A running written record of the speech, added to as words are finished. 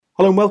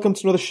Hello and welcome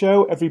to another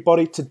show,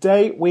 everybody.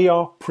 Today we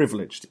are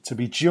privileged to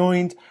be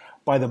joined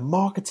by the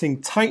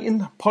marketing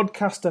titan,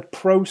 podcaster,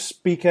 pro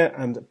speaker,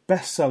 and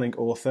best-selling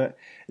author,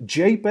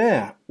 Jay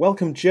Baer.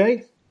 Welcome,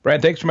 Jay.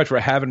 Brian, thanks so much for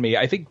having me.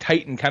 I think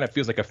titan kind of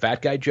feels like a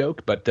fat guy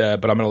joke, but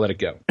I'm going to let it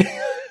go.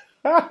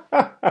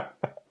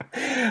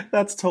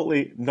 That's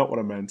totally not what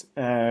I meant.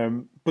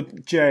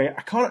 But Jay,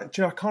 I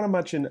can't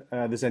imagine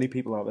there's any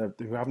people out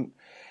there who haven't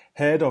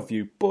heard of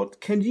you.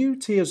 But can you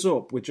tee us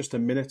up with just a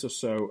minute or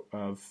so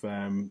of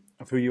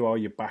who you are,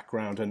 your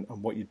background, and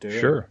what you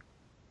do?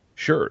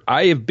 Sure.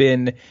 I have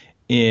been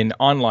in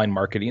online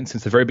marketing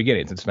since the very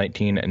beginning, since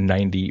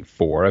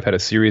 1994. I've had a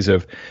series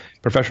of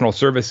professional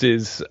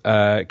services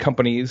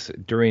companies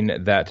during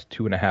that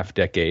 2.5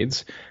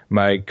 decades.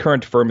 My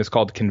current firm is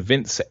called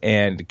Convince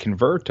and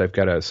Convert. I've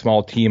got a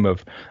small team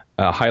of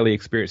highly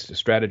experienced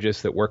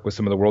strategists that work with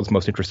some of the world's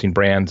most interesting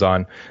brands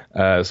on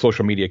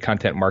social media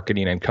content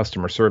marketing and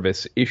customer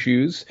service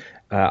issues.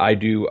 I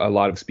do a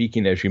lot of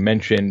speaking, as you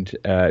mentioned,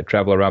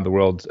 travel around the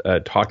world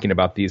talking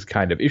about these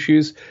kind of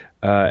issues.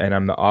 And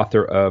I'm the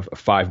author of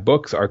 5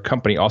 books. Our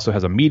company also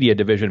has a media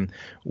division,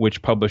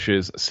 which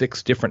publishes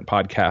 6 different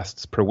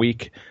podcasts per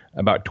week,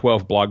 about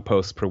 12 blog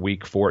posts per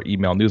week, 4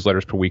 email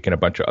newsletters per week, and a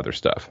bunch of other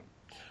stuff.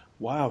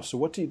 Wow. So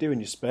what do you do in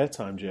your spare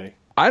time, Jay?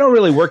 I don't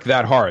really work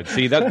that hard.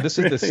 See, this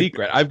is the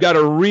secret. I've got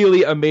a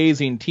really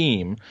amazing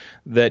team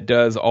that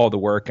does all the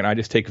work, and I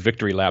just take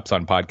victory laps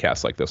on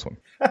podcasts like this one.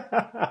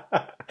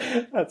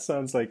 That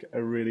sounds like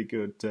a really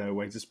good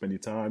way to spend your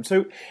time.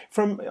 So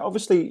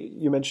obviously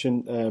you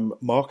mentioned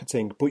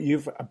marketing, but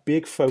you've a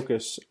big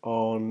focus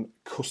on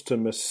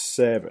customer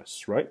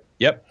service, right?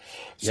 Yep.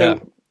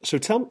 So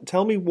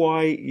tell me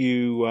why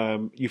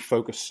you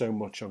focus so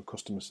much on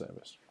customer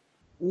service.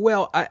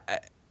 Well,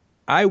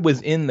 I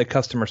was in the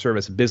customer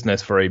service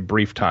business for a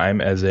brief time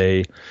as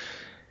a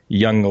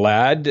young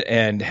lad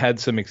and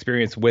had some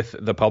experience with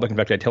the public. In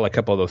fact, I tell a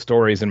couple of those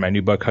stories in my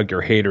new book, Hug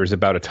Your Haters,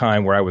 about a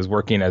time where I was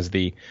working as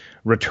the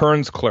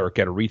returns clerk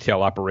at a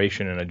retail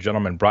operation, and a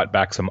gentleman brought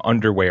back some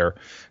underwear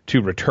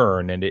to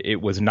return, and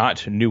it was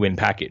not new in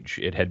package.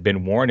 It had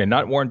been worn, and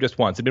not worn just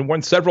once. It had been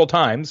worn several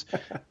times,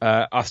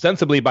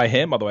 ostensibly by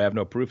him, although I have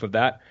no proof of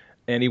that.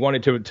 And he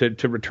wanted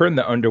to return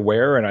the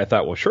underwear, and I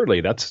thought, well,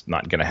 surely that's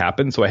not going to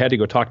happen. So I had to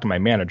go talk to my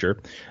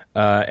manager,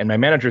 and my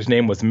manager's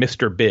name was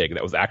Mr. Big.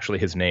 That was actually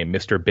his name,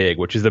 Mr. Big,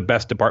 which is the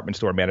best department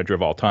store manager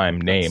of all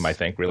time name, I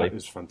think, really. That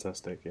is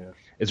fantastic, yeah.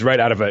 It's right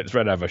out of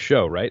a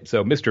show, right?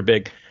 So Mr.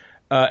 Big,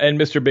 and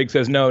Mr. Big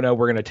says, no,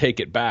 we're going to take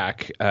it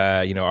back.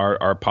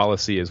 Our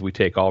policy is we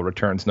take all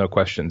returns, no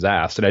questions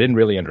asked. And I didn't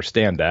really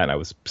understand that. I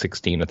was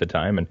 16 at the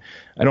time, and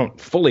I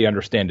don't fully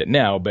understand it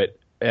now, but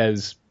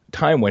as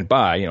time went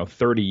by,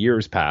 30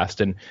 years passed,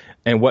 and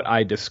what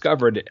I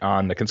discovered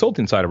on the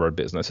consulting side of our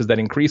business is that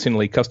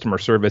increasingly customer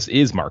service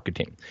is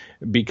marketing,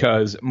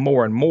 because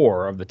more and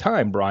more of the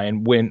time,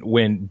 Brian,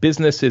 when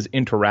businesses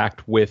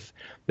interact with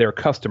their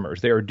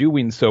customers, they are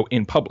doing so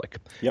in public.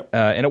 Yep.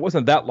 And it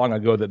wasn't that long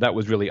ago that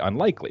was really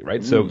unlikely,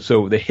 right?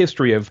 So the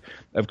history of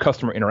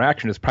customer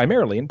interaction is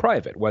primarily in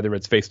private, whether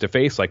it's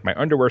face-to-face, like my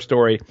underwear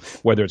story,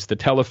 whether it's the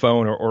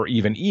telephone or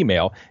even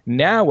email.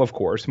 Now, of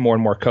course, more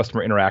and more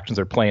customer interactions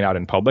are playing out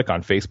in public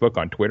on Facebook,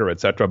 on Twitter, et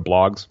cetera,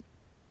 blogs,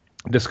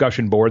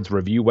 discussion boards,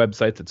 review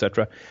websites, et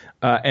cetera.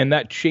 And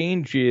that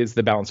changes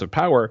the balance of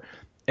power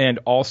and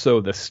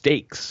also the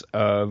stakes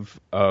of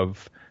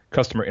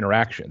customer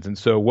interactions. And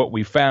so what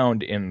we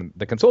found in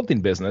the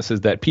consulting business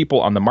is that people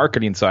on the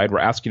marketing side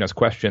were asking us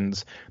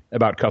questions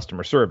about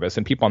customer service,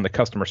 and people on the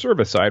customer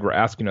service side were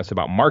asking us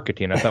about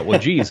marketing. I thought, well,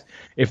 geez,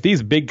 if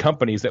these big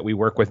companies that we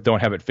work with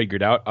don't have it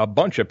figured out, a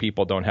bunch of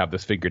people don't have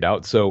this figured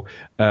out. So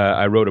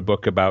I wrote a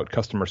book about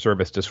customer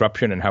service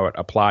disruption and how it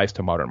applies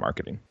to modern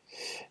marketing.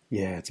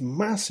 Yeah, it's a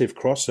massive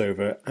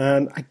crossover.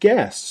 And I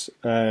guess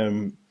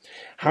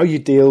how you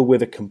deal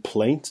with a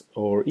complaint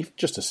or even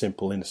just a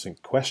simple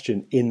innocent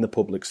question in the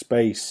public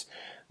space.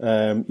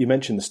 You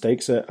mentioned the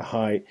stakes are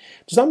high.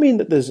 Does that mean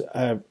that there's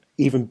an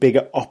even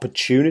bigger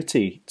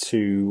opportunity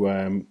to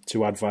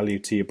add value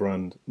to your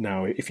brand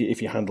now if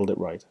you handled it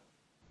right?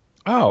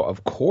 Oh,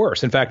 of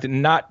course. In fact,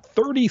 not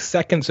 30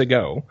 seconds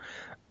ago,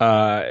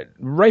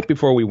 right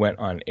before we went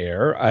on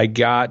air, I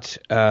got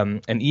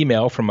an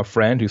email from a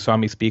friend who saw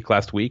me speak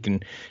last week,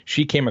 and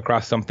she came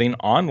across something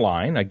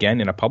online,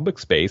 again, in a public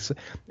space.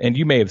 And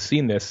you may have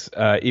seen this.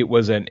 It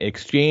was an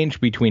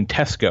exchange between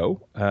Tesco,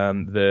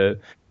 the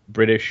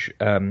British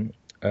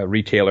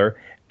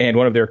retailer, and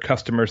one of their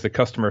customers. The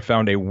customer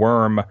found a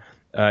worm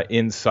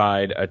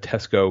inside a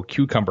Tesco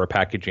cucumber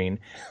packaging,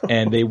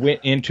 and they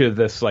went into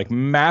this like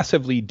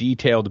massively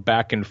detailed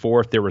back and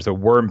forth. There was a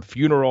worm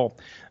funeral.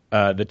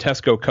 The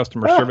Tesco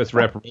customer service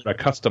rep wrote a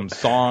custom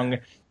song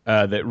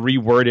that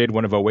reworded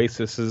one of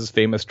Oasis's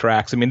famous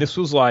tracks. I mean, this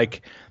was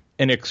like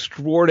an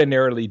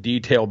extraordinarily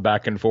detailed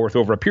back and forth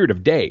over a period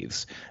of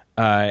days.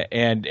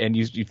 And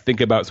you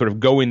think about sort of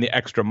going the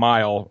extra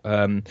mile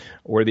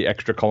or the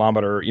extra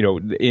kilometer,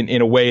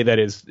 in a way that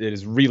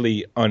is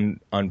really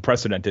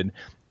unprecedented.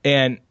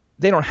 And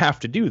they don't have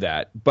to do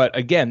that. But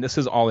again, this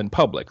is all in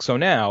public. So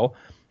now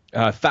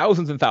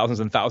thousands and thousands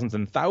and thousands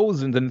and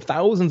thousands and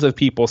thousands of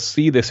people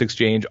see this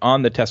exchange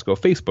on the Tesco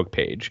Facebook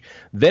page.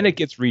 Then it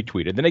gets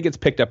retweeted. Then it gets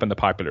picked up in the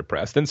popular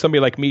press. Then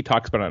somebody like me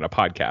talks about it on a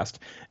podcast.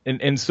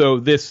 And so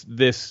this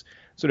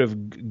sort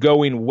of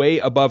going way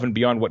above and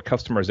beyond what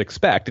customers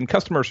expect. And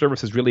customer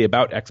service is really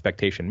about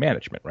expectation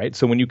management, right?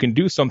 So when you can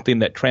do something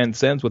that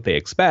transcends what they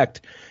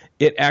expect,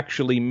 it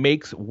actually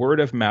makes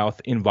word of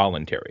mouth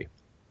involuntary.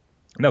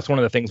 And that's one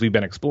of the things we've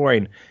been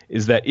exploring,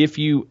 is that if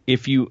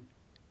you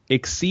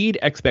exceed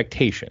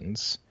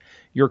expectations,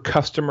 your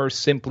customers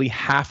simply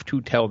have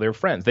to tell their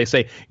friends. They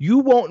say, you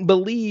won't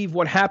believe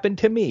what happened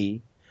to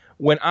me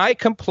when I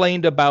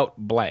complained about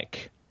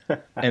blank.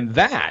 And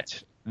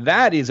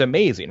that is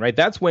amazing, right?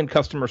 That's when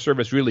customer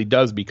service really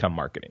does become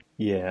marketing.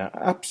 Yeah,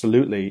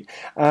 absolutely.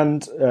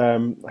 And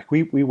like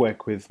we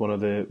work with one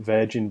of the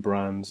Virgin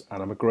brands,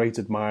 and I'm a great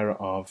admirer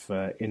of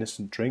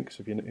Innocent Drinks,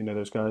 if you know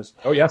those guys.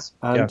 Oh, yes.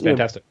 And, yeah,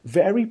 fantastic.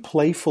 Very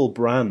playful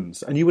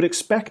brands, and you would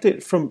expect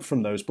it from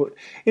those. But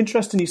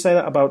interesting you say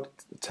that about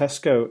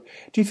Tesco.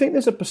 Do you think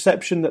there's a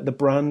perception that the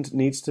brand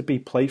needs to be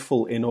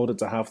playful in order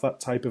to have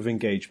that type of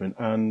engagement?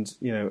 And,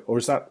 or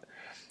is that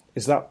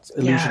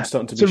illusion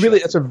starting to be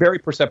that's a very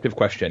perceptive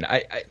question.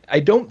 I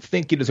don't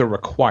think it is a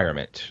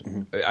requirement.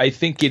 Mm-hmm. I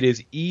think it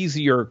is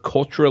easier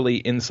culturally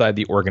inside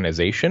the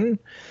organization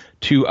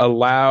to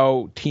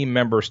allow team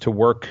members to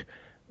work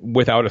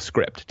without a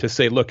script, to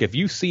say, look, if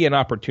you see an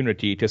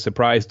opportunity to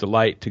surprise,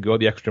 delight, to go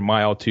the extra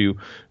mile, to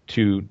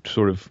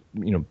sort of,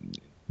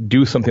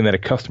 do something that a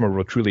customer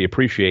will truly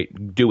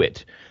appreciate, do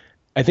it.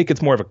 I think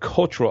it's more of a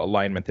cultural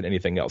alignment than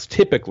anything else.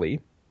 Typically,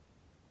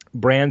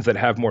 brands that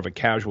have more of a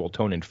casual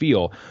tone and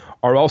feel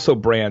are also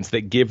brands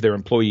that give their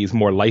employees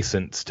more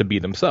license to be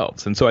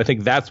themselves. And so I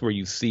think that's where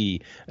you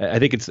see, I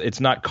think it's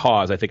not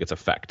cause, I think it's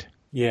effect.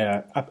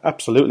 Yeah,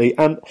 absolutely.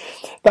 And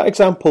that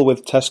example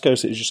with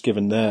Tesco's that you just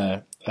given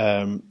there,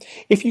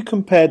 if you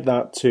compared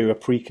that to a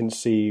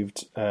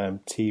preconceived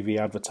TV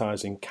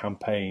advertising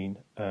campaign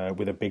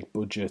with a big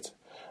budget,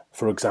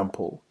 for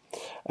example,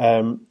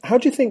 how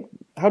do you think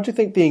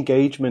the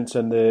engagement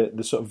and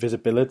the sort of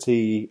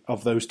visibility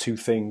of those two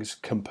things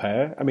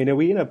compare? I mean, are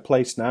we in a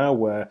place now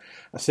where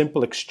a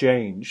simple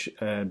exchange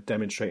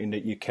demonstrating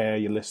that you care,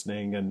 you're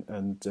listening,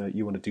 and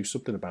you want to do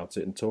something about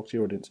it and talk to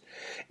your audience,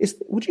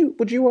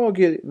 would you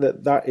argue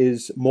that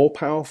is more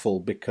powerful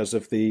because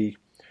of the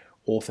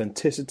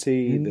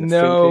authenticity?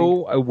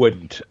 No, I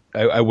wouldn't.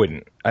 I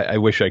wouldn't. I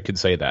wish I could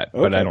say that,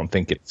 but I don't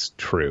think it's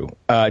true.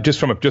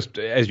 Just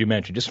as you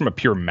mentioned, just from a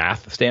pure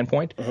math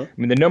standpoint, I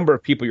mean, the number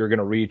of people you're going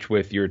to reach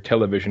with your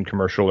television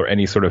commercial or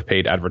any sort of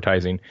paid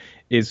advertising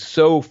is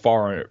so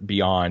far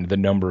beyond the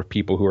number of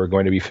people who are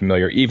going to be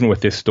familiar, even with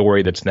this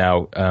story that's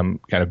now kind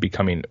of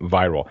becoming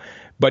viral.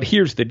 But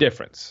here's the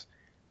difference.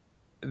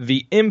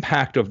 The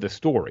impact of the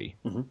story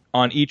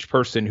on each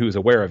person who's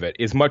aware of it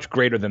is much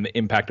greater than the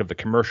impact of the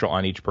commercial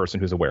on each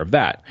person who's aware of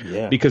that.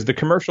 Yeah. Because the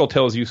commercial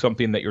tells you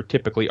something that you're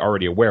typically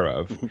already aware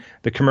of.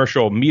 The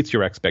commercial meets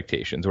your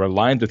expectations or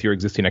aligns with your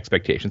existing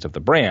expectations of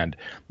the brand.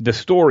 The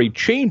story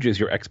changes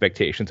your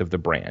expectations of the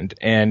brand,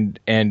 and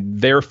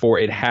therefore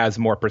it has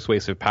more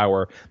persuasive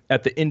power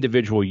at the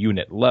individual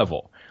unit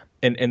level.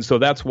 And so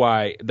that's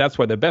why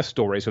the best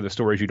stories are the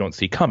stories you don't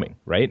see coming,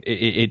 right?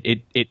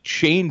 It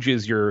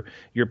changes your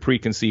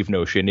preconceived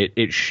notion.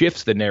 It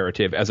shifts the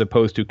narrative as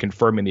opposed to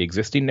confirming the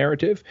existing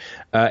narrative.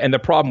 And the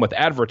problem with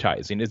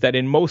advertising is that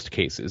in most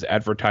cases,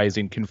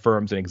 advertising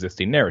confirms an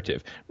existing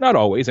narrative. Not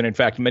always, and in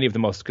fact, many of the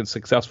most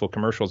successful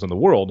commercials in the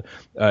world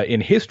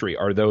in history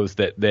are those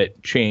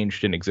that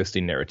changed an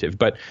existing narrative.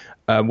 But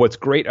what's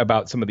great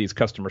about some of these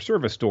customer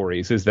service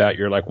stories is that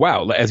you're like,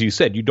 wow, as you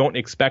said, you don't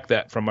expect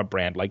that from a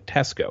brand like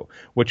Tesco,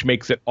 which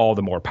makes it all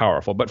the more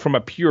powerful. But from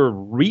a pure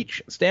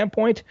reach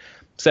standpoint,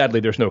 sadly,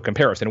 there's no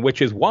comparison,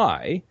 which is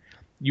why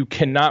you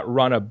cannot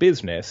run a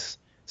business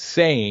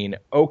saying,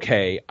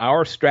 okay,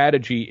 our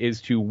strategy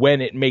is to,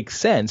 when it makes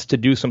sense, to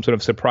do some sort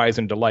of surprise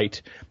and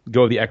delight,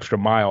 go the extra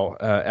mile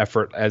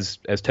effort as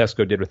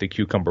Tesco did with the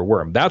cucumber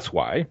worm. That's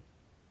why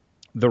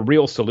the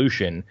real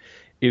solution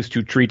is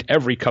to treat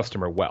every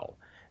customer well.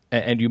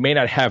 And you may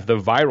not have the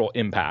viral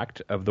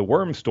impact of the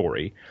worm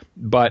story,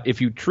 but if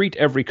you treat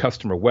every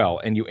customer well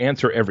and you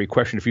answer every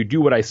question, if you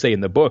do what I say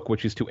in the book,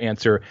 which is to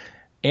answer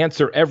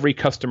every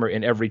customer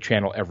in every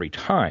channel every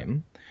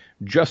time,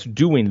 just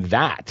doing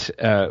that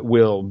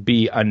will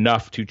be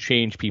enough to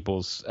change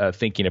people's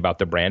thinking about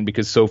the brand,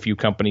 because so few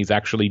companies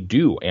actually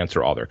do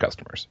answer all their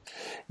customers.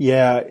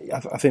 Yeah,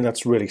 I think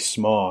that's really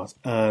smart.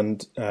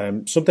 And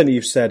something that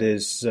you've said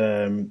is,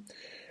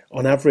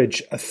 on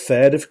average, a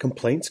third of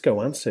complaints go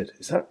unanswered.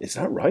 Is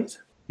that right?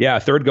 Yeah, a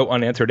third go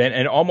unanswered.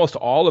 And almost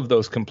all of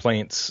those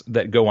complaints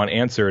that go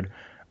unanswered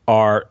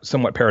are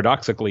somewhat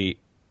paradoxically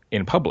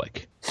in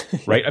public,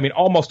 right? I mean,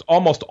 almost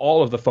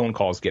all of the phone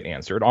calls get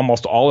answered.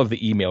 Almost all of the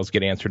emails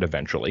get answered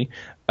eventually.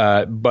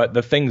 But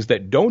the things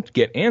that don't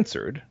get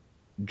answered,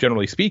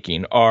 generally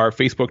speaking, are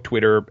Facebook,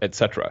 Twitter,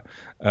 etc.,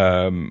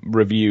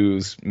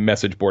 reviews,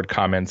 message board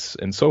comments,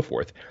 and so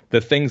forth. The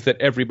things that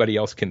everybody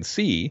else can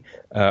see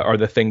are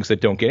the things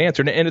that don't get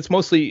answered. And it's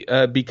mostly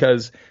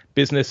because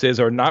businesses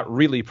are not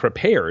really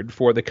prepared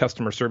for the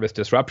customer service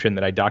disruption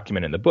that I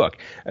document in the book.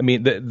 I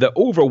mean, the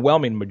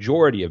overwhelming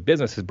majority of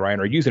businesses, Brian,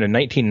 are using a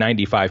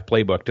 1995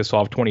 playbook to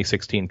solve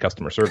 2016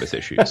 customer service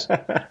issues.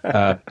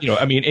 I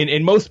mean,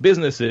 in most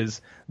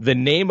businesses, the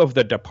name of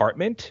the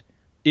department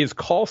is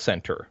call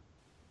center.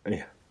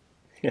 Yeah.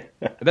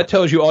 That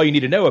tells you all you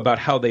need to know about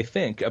how they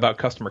think about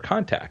customer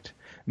contact.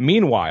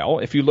 Meanwhile,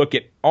 if you look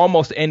at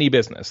almost any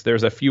business,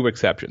 there's a few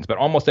exceptions, but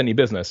almost any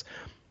business,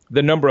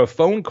 the number of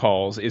phone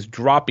calls is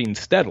dropping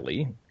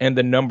steadily, and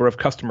the number of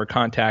customer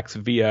contacts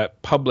via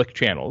public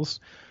channels,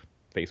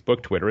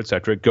 Facebook, Twitter, et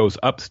cetera, goes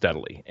up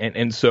steadily.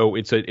 And so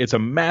it's a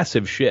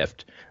massive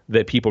shift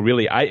that people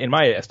really, in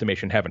my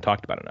estimation, haven't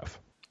talked about enough.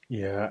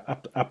 Yeah,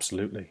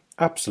 absolutely.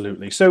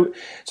 Absolutely. So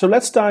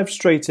let's dive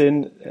straight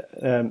in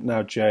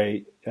now,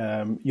 Jay.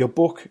 Your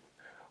book,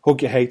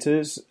 Hug Your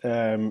Haters,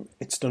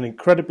 it's done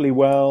incredibly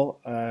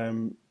well.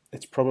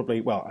 It's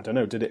probably, well, I don't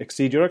know, did it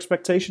exceed your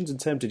expectations in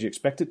terms, did you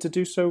expect it to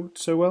do so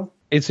well?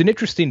 It's an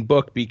interesting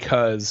book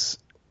because,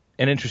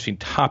 an interesting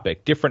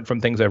topic, different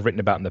from things I've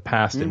written about in the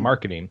past in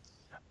marketing,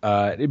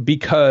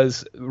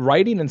 because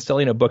writing and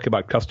selling a book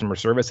about customer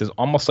service is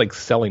almost like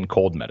selling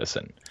cold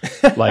medicine.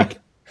 Like,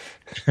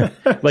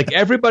 like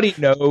everybody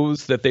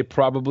knows that they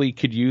probably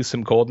could use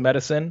some cold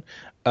medicine,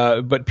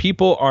 but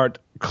people aren't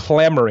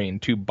clamoring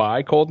to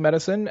buy cold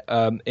medicine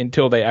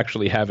until they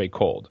actually have a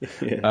cold.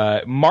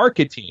 Yeah.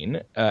 Marketing,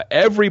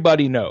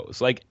 everybody knows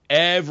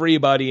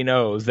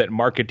that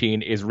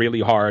marketing is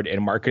really hard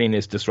and marketing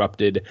is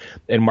disrupted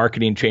and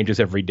marketing changes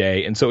every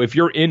day. And so if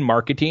you're in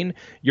marketing,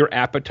 your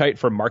appetite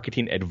for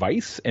marketing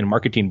advice and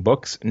marketing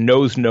books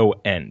knows no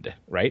end,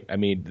 right?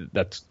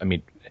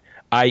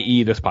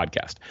 I.e. this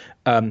podcast.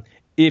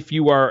 If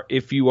you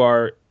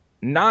are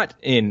not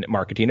in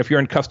marketing, if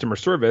you're in customer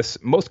service,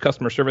 most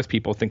customer service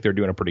people think they're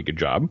doing a pretty good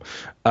job.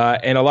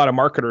 And a lot of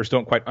marketers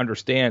don't quite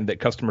understand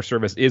that customer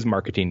service is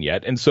marketing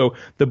yet. And so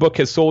the book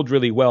has sold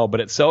really well,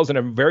 but it sells in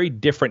a very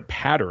different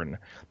pattern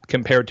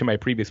compared to my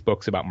previous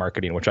books about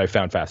marketing, which I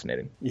found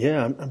fascinating.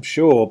 Yeah, I'm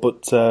sure.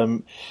 But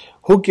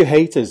Hug Your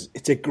Haters,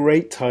 it's a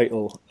great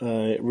title.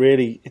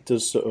 It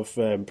does sort of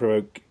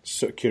provoke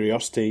sort of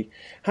curiosity.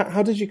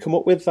 How did you come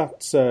up with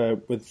that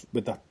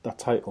with that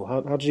title?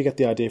 How did you get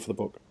the idea for the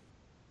book?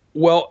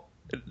 Well,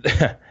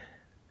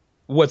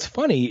 what's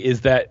funny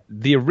is that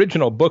the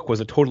original book was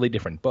a totally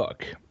different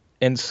book.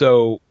 And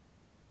so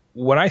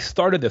when I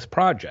started this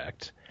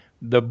project,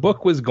 the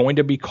book was going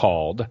to be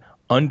called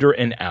Under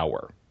an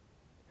Hour.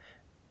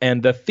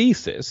 And the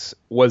thesis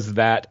was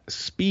that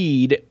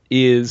speed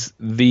is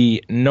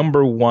the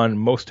number one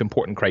most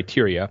important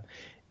criteria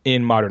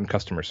in modern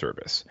customer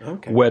service,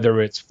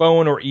 whether it's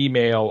phone or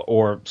email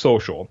or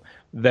social.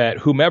 That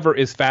whomever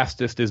is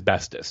fastest is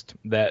bestest,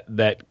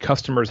 that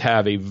customers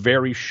have a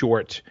very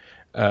short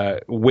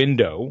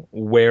window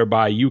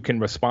whereby you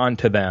can respond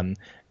to them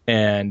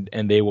and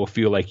they will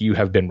feel like you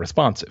have been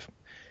responsive.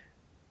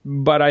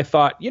 But I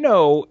thought,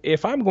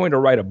 if I'm going to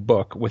write a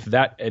book with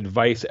that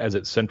advice as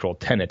its central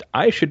tenet,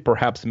 I should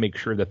perhaps make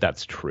sure that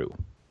that's true,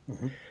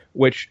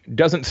 which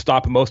doesn't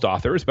stop most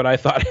authors. But I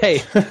thought,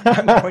 hey,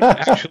 I'm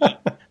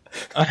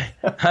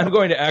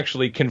going to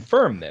actually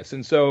confirm this.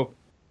 And so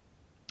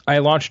I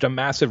launched a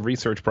massive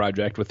research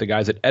project with the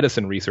guys at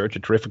Edison Research, a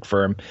terrific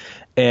firm,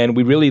 and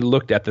we really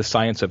looked at the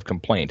science of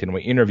complaint. And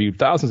we interviewed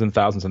thousands and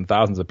thousands and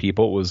thousands of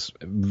people. It was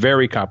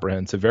very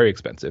comprehensive, very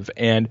expensive.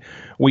 And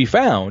we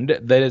found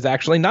that it's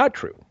actually not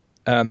true,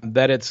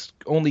 that it's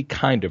only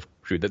kind of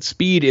true, that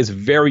speed is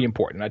very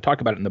important. I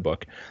talk about it in the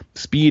book.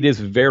 Speed is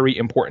very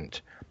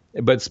important,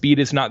 but speed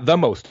is not the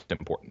most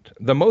important.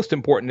 The most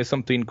important is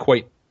something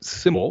quite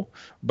simple,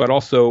 but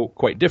also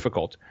quite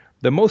difficult.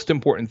 The most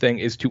important thing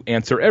is to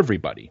answer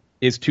everybody,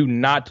 is to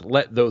not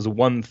let those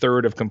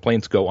 1/3 of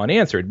complaints go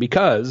unanswered,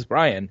 because,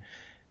 Brian,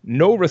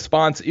 no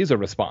response is a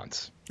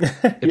response.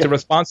 It's a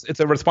response. It's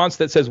a response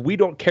that says we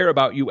don't care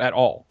about you at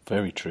all.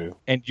 Very true.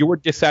 And your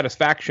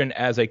dissatisfaction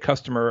as a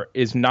customer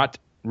is not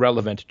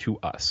relevant to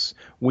us.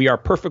 We are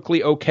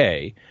perfectly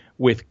okay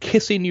with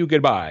kissing you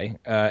goodbye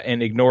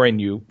and ignoring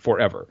you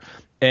forever.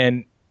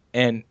 And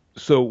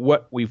so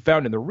what we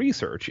found in the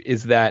research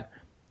is that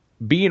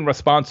being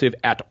responsive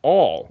at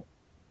all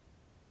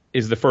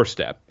is the first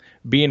step.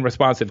 Being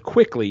responsive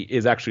quickly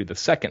is actually the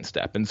second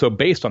step. And so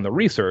based on the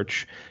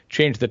research,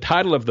 changed the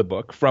title of the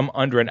book from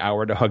Under an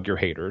Hour to Hug Your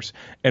Haters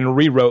and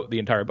rewrote the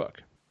entire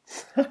book.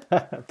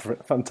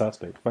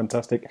 Fantastic.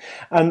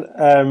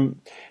 And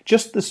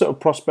just the sort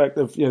of prospect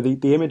of,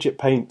 the image it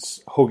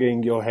paints,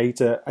 hugging your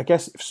hater, I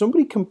guess if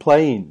somebody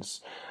complains,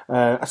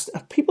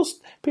 people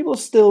are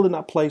still in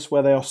that place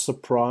where they are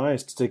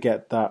surprised to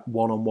get that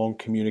one-on-one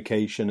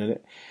communication, and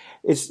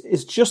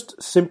it's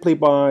just simply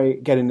by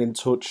getting in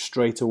touch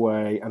straight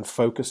away and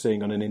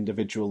focusing on an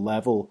individual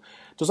level.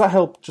 Does that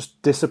help just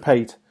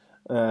dissipate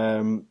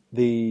the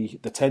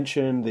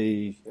tension?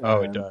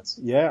 It does.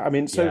 Yeah,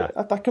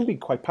 that can be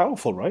quite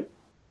powerful, right?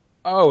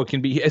 Oh, it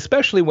can be,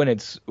 especially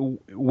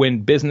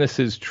when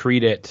businesses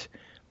treat it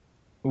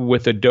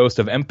with a dose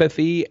of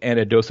empathy and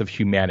a dose of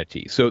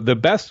humanity. So the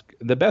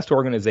best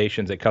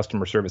organizations at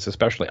customer service,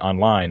 especially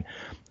online,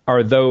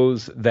 are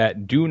those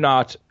that do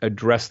not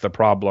address the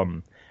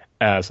problem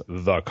as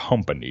the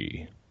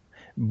company,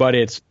 but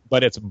it's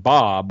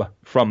Bob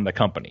from the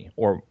company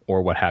or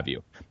what have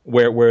you,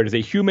 where it is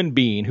a human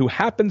being who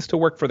happens to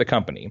work for the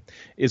company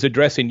is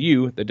addressing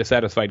you, the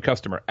dissatisfied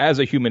customer, as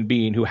a human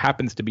being who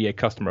happens to be a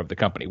customer of the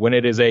company. When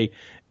it is a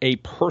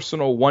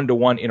personal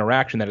one-to-one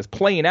interaction that is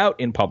playing out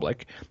in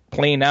public,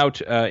 playing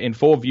out in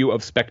full view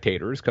of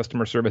spectators.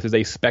 Customer service is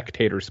a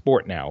spectator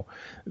sport now,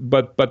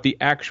 but the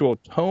actual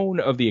tone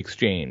of the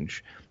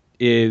exchange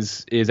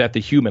is at the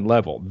human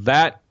level.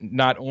 That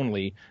not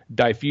only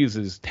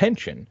diffuses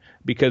tension,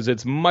 because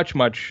it's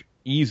much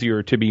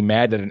easier to be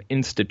mad at an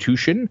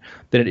institution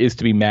than it is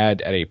to be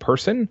mad at a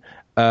person.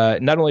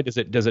 Not only does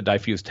it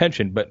diffuse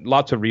tension, but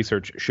lots of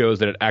research shows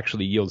that it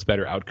actually yields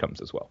better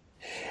outcomes as well.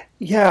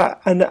 Yeah,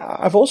 and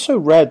I've also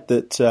read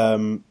that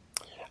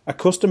a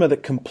customer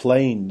that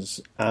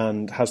complains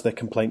and has their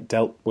complaint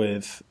dealt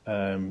with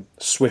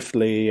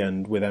swiftly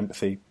and with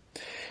empathy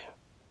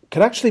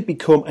can actually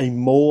become a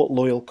more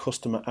loyal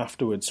customer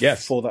afterwards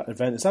for that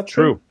event. Is that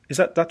true? Is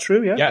that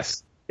true? Yeah.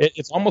 Yes.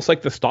 It's almost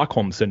like the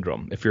Stockholm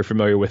Syndrome, if you're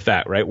familiar with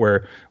that, right?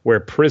 Where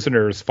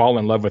prisoners fall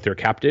in love with their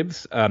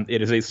captives.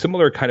 It is a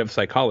similar kind of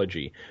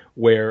psychology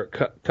where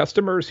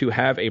customers who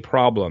have a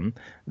problem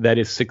that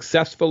is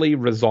successfully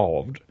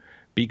resolved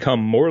become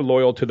more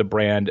loyal to the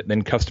brand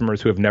than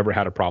customers who have never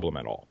had a problem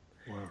at all.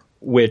 Wow.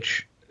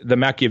 Which the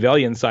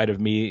Machiavellian side of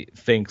me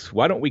thinks,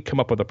 why don't we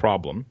come up with a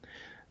problem?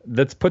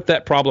 Let's put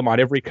that problem on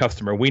every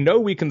customer. We know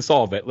we can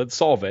solve it. Let's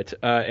solve it.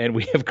 And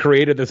we have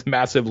created this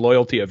massive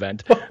loyalty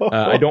event.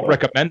 I don't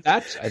recommend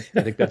that. I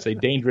think that's a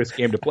dangerous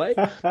game to play.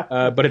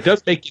 But it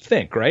does make you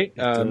think, right?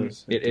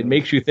 It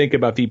makes you think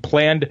about the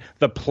planned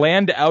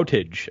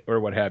outage or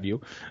what have you.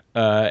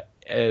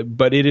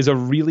 But it is a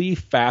really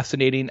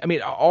fascinating. I mean,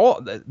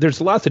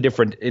 there's lots of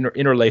different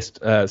interlaced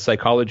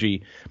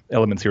psychology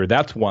elements here.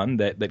 That's one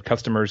that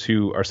customers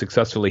who are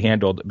successfully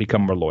handled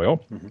become more loyal.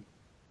 Mm-hmm.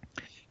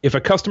 If a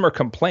customer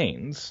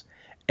complains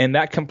and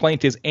that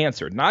complaint is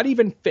answered, not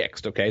even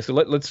fixed, okay? So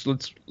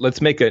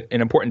let's make an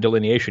important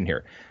delineation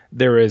here.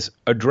 There is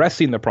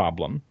addressing the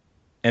problem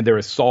and there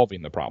is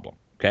solving the problem,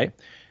 okay?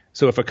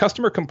 So if a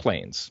customer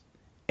complains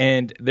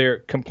and their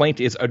complaint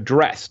is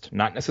addressed,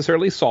 not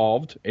necessarily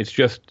solved, it's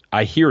just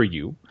I hear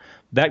you,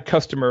 that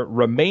customer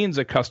remains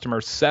a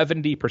customer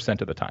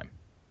 70% of the time.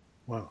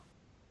 Wow.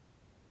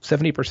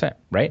 70%,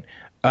 right?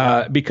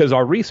 Because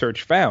our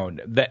research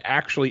found that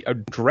actually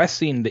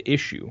addressing the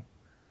issue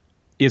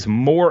is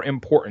more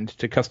important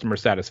to customer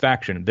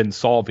satisfaction than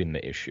solving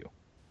the issue.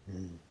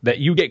 That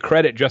you get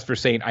credit just for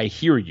saying, I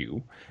hear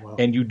you, wow.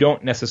 And you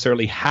don't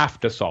necessarily have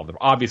to solve them.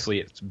 Obviously,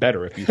 it's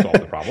better if you solve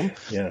the problem.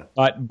 Yeah.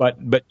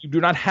 But you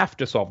do not have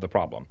to solve the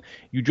problem.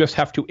 You just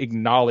have to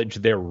acknowledge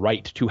their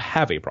right to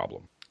have a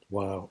problem.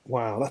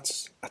 Wow,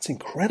 that's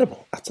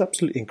incredible. That's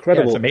absolutely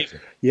incredible. Yeah, it's amazing.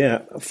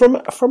 Yeah,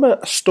 from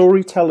a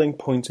storytelling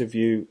point of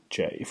view,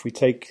 Jay, if we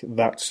take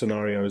that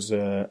scenario as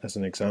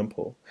an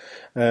example,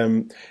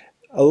 a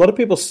lot of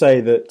people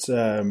say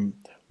that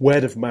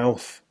word of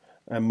mouth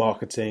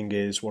marketing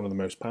is one of the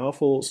most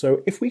powerful.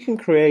 So if we can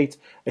create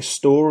a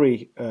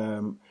story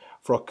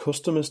for our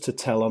customers to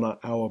tell on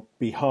our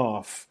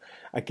behalf,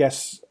 I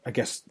guess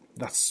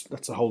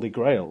that's a holy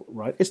grail,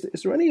 right?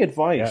 Is there any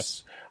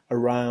advice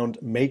around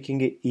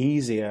making it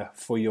easier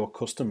for your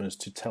customers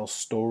to tell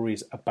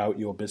stories about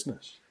your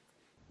business?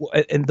 Well,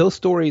 and those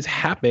stories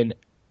happen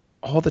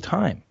all the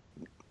time,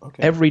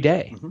 every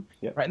day. Mm-hmm.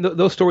 Yep. Right?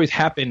 Those stories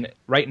happen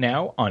right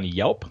now on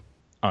Yelp,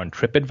 on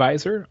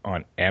TripAdvisor,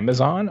 on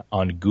Amazon,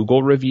 on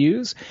Google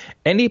reviews,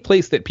 any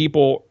place that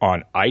people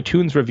on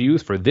iTunes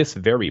reviews for this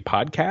very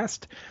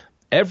podcast.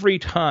 Every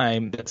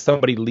time that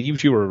somebody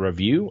leaves you a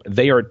review,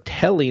 they are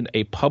telling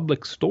a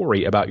public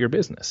story about your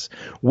business.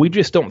 We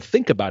just don't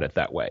think about it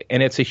that way.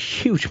 And it's a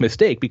huge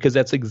mistake because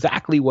that's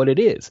exactly what it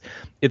is.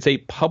 It's a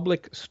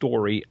public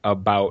story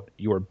about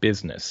your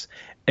business.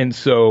 And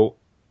so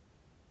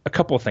a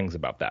couple of things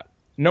about that.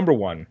 Number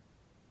one,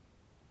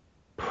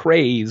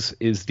 praise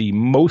is the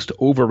most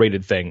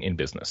overrated thing in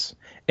business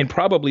and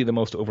probably the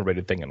most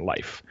overrated thing in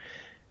life.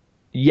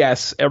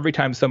 Yes, every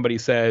time somebody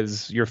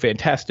says you're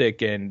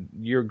fantastic and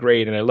you're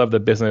great and I love the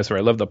business or I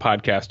love the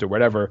podcast or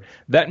whatever,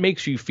 that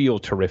makes you feel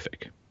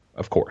terrific,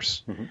 of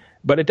course. Mm-hmm.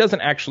 But it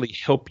doesn't actually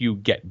help you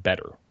get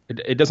better.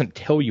 It doesn't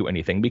tell you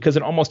anything because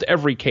in almost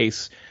every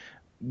case,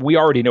 we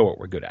already know what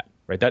we're good at,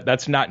 right?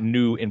 That's not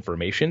new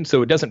information.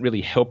 So it doesn't really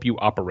help you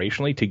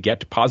operationally to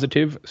get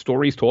positive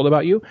stories told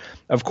about you.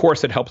 Of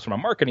course, it helps from a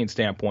marketing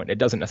standpoint. It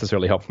doesn't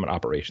necessarily help from an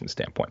operations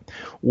standpoint.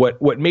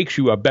 What makes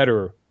you a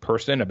better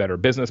person, a better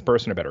business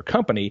person, a better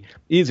company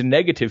is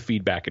negative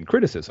feedback and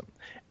criticism.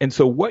 And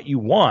so what you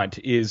want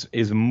is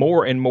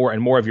more and more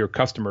and more of your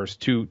customers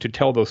to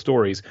tell those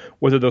stories,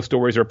 whether those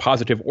stories are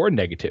positive or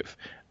negative.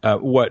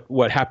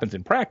 What happens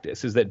in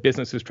practice is that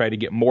businesses try to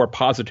get more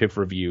positive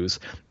reviews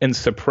and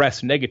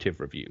suppress negative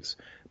reviews.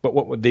 But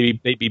what would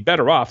they'd be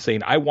better off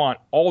saying, I want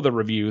all the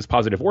reviews,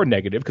 positive or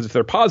negative, because if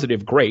they're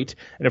positive, great.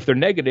 And if they're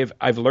negative,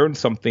 I've learned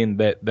something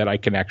that I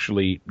can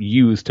actually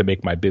use to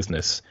make my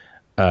business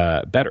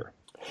better.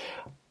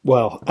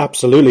 Well,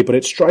 absolutely. But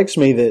it strikes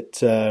me that,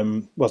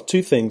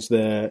 two things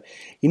there.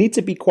 You need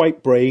to be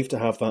quite brave to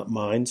have that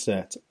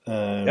mindset.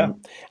 And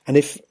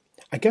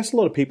I guess a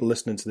lot of people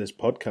listening to this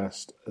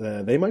podcast,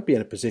 they might be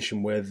in a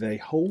position where they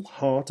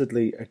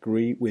wholeheartedly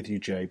agree with you,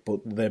 Jay, but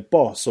their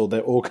boss or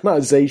their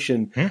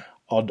organization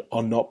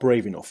are not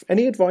brave enough.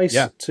 Any advice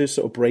to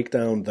sort of break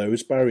down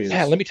those barriers?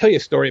 Yeah, let me tell you a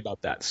story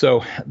about that.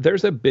 So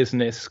there's a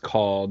business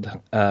called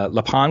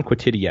Le Pain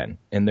Quotidien,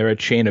 and they're a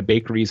chain of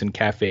bakeries and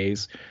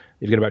cafes.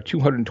 They've got about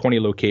 220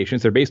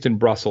 locations. They're based in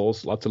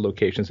Brussels, lots of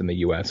locations in the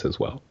U.S. as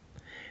well.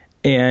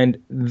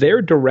 And their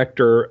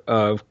director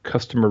of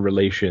customer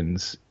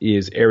relations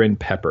is Erin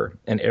Pepper.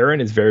 And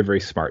Erin is very, very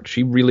smart.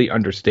 She really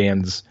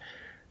understands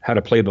how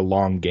to play the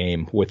long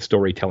game with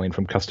storytelling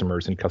from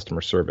customers and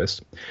customer service.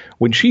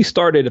 When she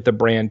started at the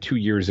brand 2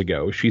 years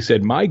ago, she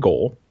said, my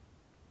goal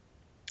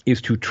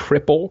is to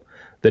triple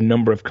the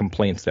number of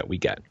complaints that we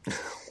get.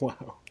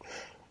 Wow.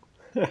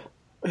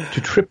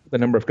 To triple the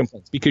number of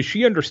complaints, because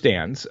she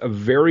understands a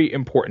very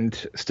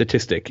important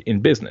statistic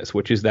in business,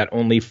 which is that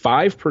only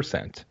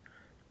 5%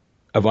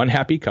 of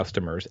unhappy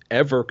customers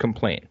ever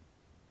complain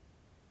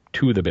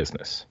to the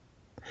business.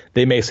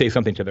 They may say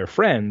something to their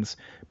friends,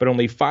 but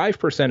only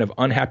 5% of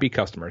unhappy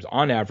customers,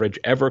 on average,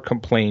 ever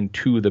complain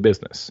to the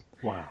business.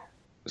 Wow.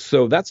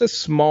 So that's a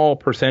small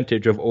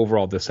percentage of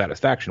overall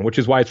dissatisfaction, which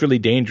is why it's really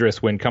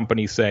dangerous when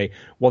companies say,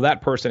 well,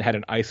 that person had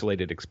an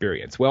isolated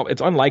experience. Well,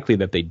 it's unlikely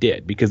that they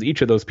did, because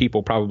each of those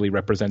people probably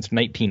represents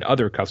 19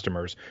 other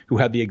customers who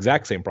had the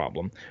exact same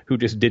problem, who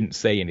just didn't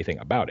say anything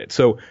about it.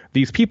 So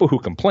these people who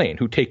complain,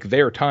 who take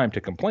their time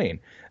to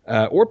complain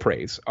or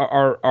praise,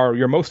 are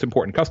your most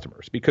important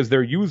customers, because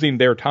they're using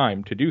their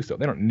time to do so.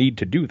 They don't need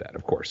to do that,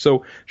 of course.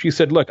 So she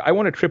said, look, I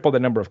want to triple the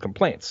number of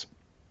complaints,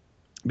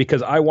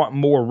 because I want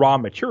more raw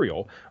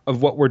material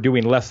of what we're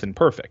doing less than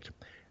perfect.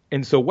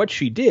 And so what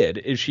she did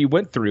is she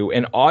went through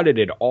and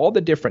audited all the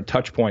different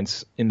touch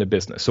points in the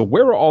business. So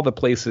where are all the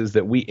places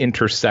that we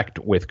intersect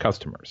with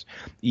customers?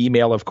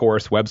 Email, of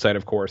course, website,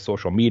 of course,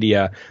 social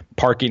media,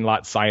 parking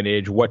lot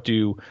signage. What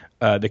do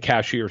the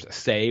cashiers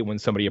say when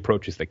somebody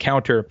approaches the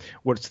counter?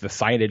 What's the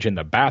signage in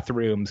the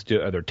bathrooms?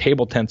 Are there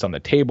table tents on the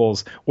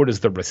tables? What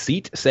does the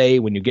receipt say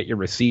when you get your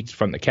receipts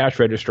from the cash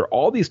register?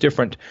 All these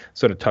different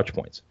sort of touch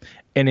points.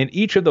 And in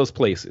each of those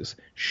places,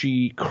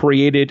 she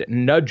created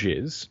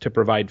nudges to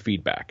provide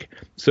feedback.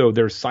 So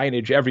there's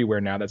signage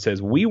everywhere now that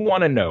says, we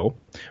want to know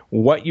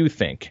what you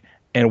think.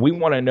 And we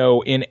want to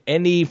know in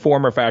any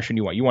form or fashion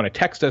you want. You want to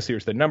text us,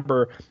 here's the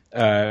number,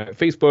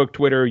 Facebook,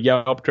 Twitter,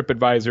 Yelp,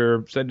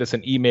 TripAdvisor, send us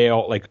an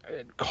email, like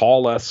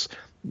call us,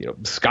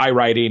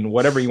 skywriting,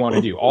 whatever you want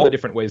to do, all the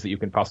different ways that you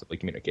can possibly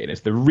communicate.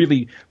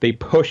 They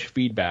push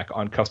feedback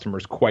on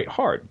customers quite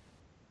hard.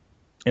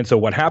 And so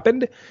what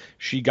happened?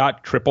 She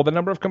got triple the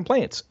number of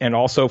complaints and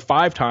also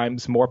 5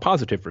 times more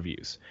positive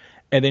reviews.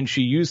 And then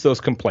she used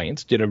those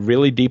complaints, did a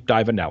really deep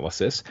dive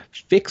analysis,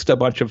 fixed a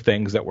bunch of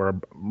things that were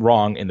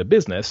wrong in the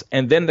business,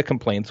 and then the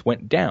complaints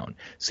went down.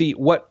 See,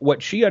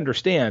 what she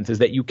understands is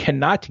that you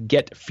cannot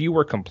get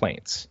fewer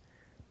complaints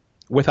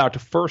without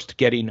first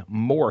getting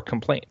more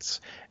complaints.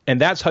 And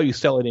that's how you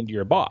sell it into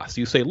your boss.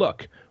 You say,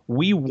 look,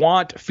 we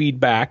want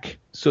feedback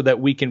so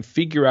that we can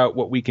figure out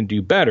what we can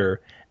do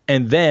better.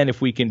 And then if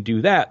we can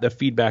do that, the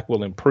feedback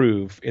will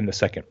improve in the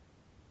second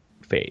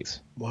phase.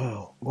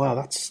 Wow,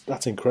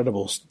 that's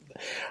incredible.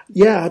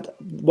 Yeah,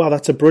 wow,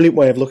 that's a brilliant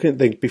way of looking at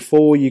things.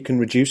 Before you can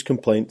reduce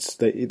complaints,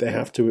 they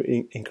have to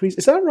increase.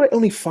 Is that right?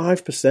 Only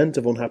 5%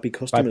 of unhappy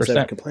customers 5%.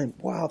 ever complain.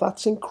 Wow,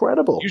 that's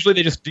incredible. Usually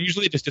they just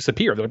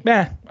disappear. They're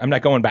like, I'm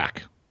not going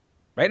back.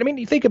 Right? I mean,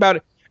 you think about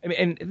it.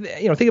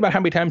 Think about how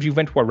many times you've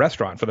went to a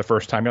restaurant for the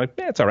first time. You're like,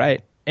 it's all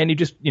right. And you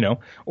just,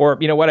 or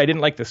you know what, I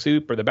didn't like the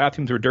soup or the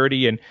bathrooms were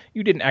dirty, and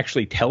you didn't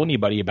actually tell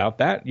anybody about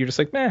that. You're just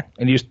like,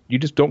 and you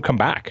just don't come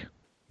back.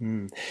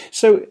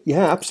 So,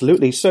 yeah,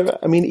 absolutely. So,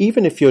 I mean,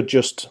 even if you're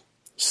just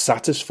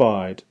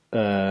satisfied,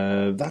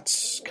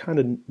 that's kind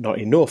of not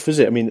enough, is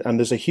it? I mean, and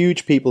there's a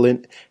huge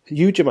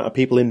amount of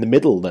people in the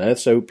middle there.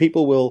 So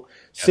people will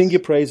sing your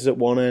praises at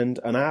one end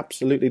and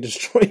absolutely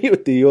destroy you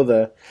at the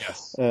other.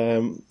 Yes.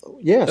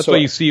 That's why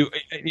you see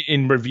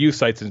in review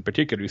sites in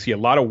particular, you see a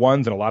lot of 1s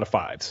and a lot of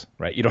 5s,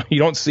 right? You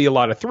don't see a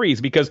lot of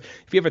 3s, because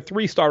if you have a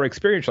 3-star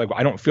experience, you're like, well,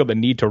 I don't feel the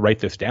need to write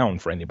this down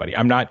for anybody.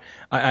 I'm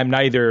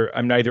neither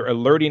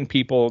alerting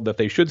people that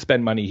they should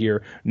spend money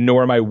here,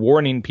 nor am I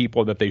warning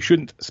people that they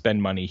shouldn't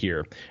spend money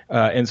here.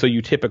 And so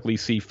you typically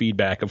see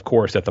feedback, of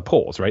course, at the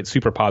polls, right?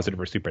 Super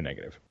positive or super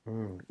negative.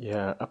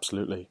 Yeah,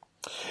 absolutely.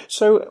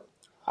 So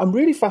I'm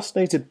really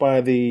fascinated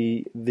by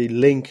the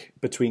link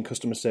between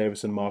customer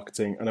service and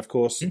marketing. And of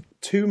course,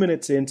 2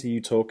 minutes into you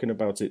talking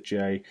about it,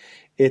 Jay,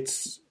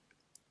 it's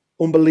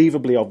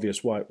unbelievably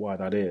obvious why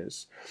that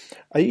is.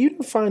 Are you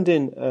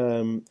finding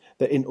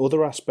that in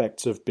other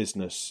aspects of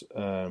business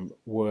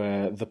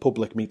where the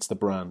public meets the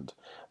brand,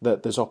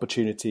 that there's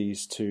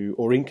opportunities to,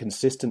 or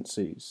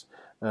inconsistencies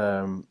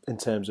in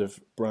terms of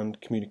brand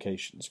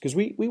communications? Because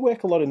we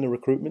work a lot in the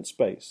recruitment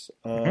space,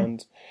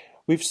 and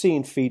we've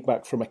seen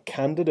feedback from a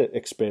candidate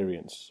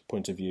experience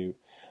point of view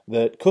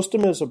that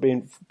customers are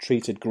being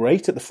treated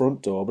great at the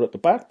front door, but at the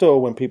back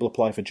door, when people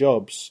apply for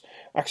jobs,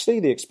 actually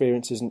the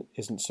experience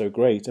isn't so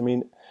great. I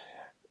mean,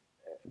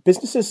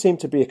 businesses seem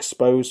to be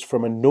exposed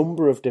from a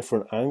number of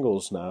different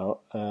angles now.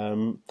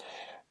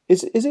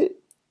 Is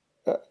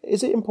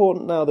it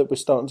important now that we're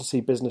starting to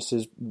see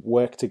businesses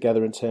work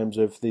together in terms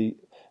of the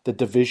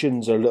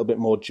divisions are a little bit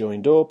more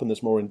joined up and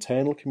there's more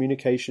internal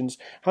communications?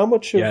 How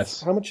much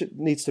it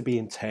needs to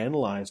be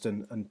internalized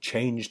and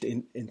changed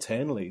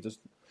internally?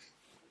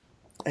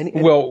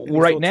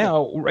 Right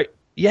now,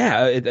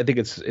 yeah, I think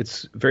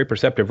it's very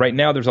perceptive. Right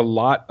now, there's a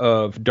lot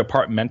of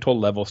departmental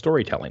level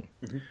storytelling,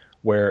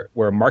 where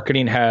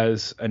marketing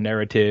has a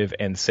narrative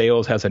and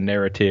sales has a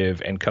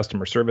narrative and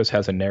customer service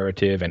has a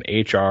narrative and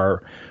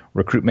HR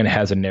recruitment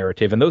has a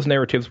narrative, and those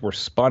narratives were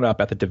spun up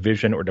at the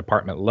division or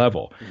department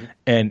level,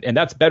 and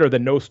that's better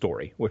than no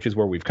story, which is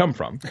where we've come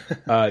from.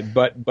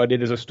 But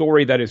it is a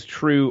story that is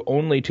true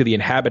only to the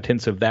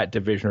inhabitants of that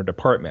division or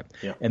department.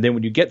 Yeah. And then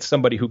when you get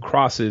somebody who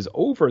crosses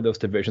over those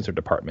divisions or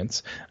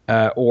departments,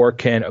 or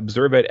can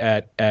observe it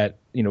at a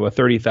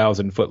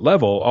 30,000-foot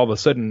level, all of a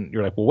sudden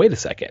you're like, well, wait a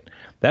second,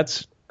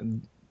 that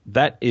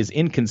is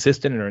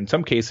inconsistent or in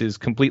some cases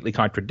completely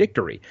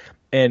contradictory.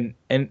 And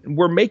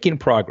we're making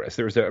progress.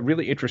 There was a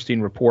really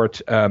interesting report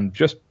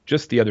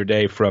just the other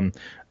day from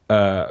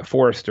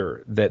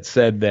Forrester that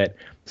said that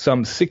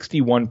some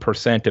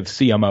 61% of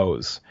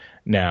CMOs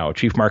now,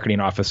 chief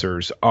marketing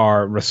officers,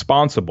 are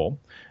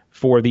responsible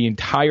for the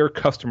entire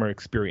customer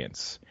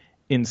experience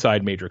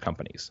inside major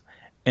companies.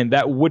 And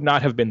that would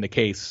not have been the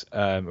case,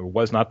 or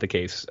was not the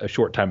case a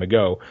short time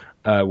ago,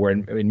 where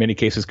in many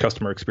cases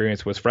customer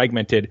experience was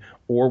fragmented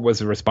or was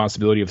the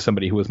responsibility of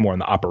somebody who was more on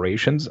the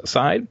operations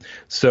side.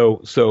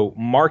 So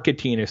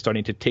marketing is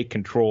starting to take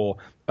control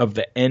of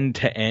the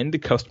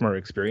end-to-end customer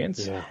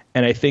experience. Yeah.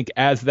 And I think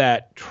as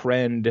that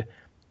trend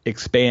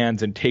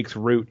expands and takes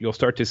root, you'll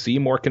start to see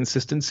more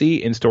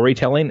consistency in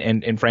storytelling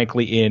and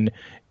frankly in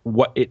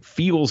what it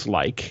feels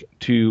like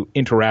to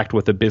interact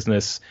with a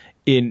business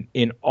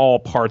in all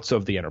parts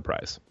of the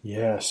enterprise.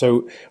 Yeah,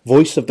 so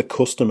voice of the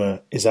customer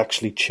is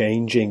actually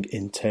changing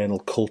internal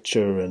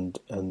culture and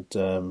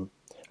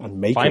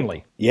making.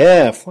 Finally.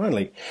 Yeah,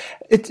 finally.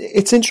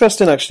 It's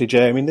interesting actually,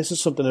 Jay. I mean, this is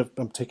something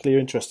I'm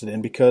particularly interested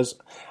in because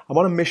I'm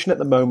on a mission at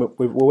the moment.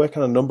 We're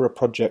working on a number of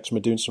projects and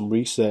we're doing some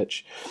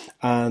research,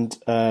 and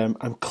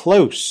I'm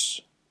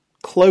close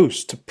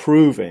to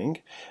proving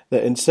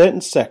that in certain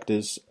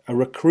sectors, a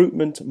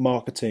recruitment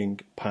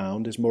marketing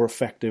pound is more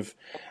effective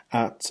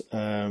at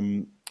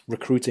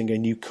recruiting a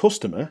new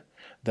customer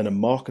than a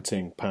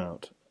marketing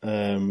pound.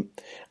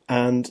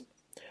 And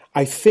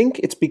I think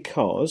it's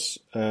because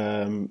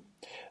the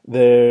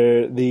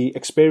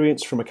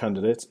experience from a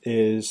candidate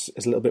is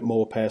a little bit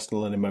more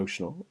personal and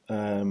emotional.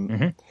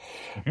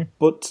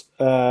 But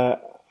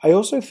I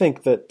also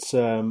think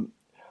that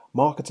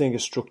marketing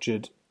is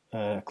structured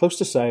close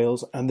to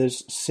sales, and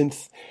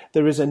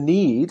there is a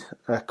need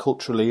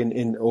culturally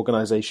in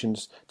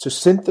organizations to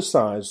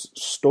synthesize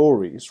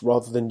stories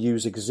rather than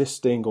use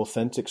existing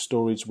authentic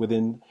stories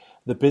within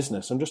the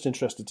business. I'm just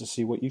interested to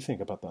see what you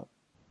think about that.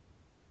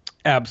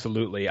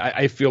 Absolutely.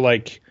 I feel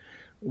like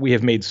we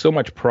have made so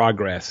much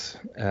progress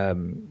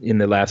in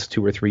the last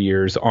 2 or 3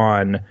 years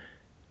on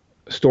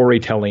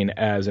storytelling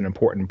as an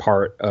important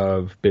part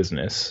of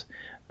business.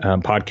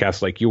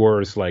 Podcasts like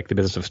yours, like The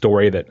Business of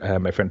Story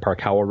that my friend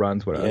Park Howell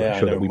runs, a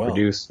show that we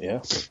produce.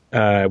 Yeah.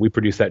 We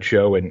produce that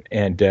show, and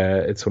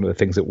it's one of the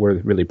things that we're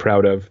really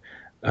proud of.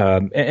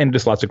 And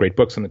just lots of great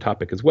books on the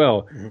topic as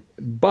well.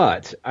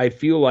 But I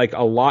feel like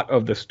a lot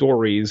of the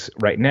stories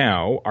right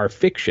now are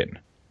fiction,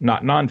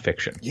 not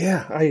nonfiction.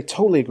 Yeah, I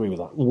totally agree with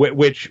that.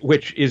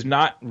 Which is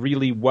not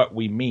really what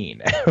we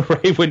mean,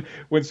 right?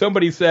 When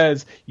somebody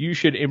says you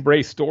should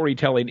embrace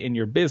storytelling in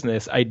your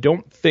business, I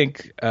don't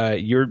think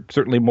you're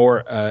certainly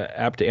more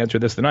apt to answer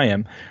this than I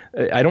am.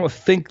 I don't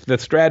think the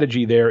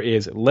strategy there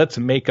is let's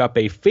make up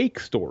a fake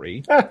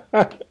story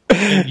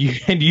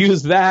and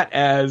use that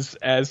as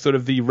sort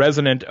of the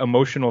resonant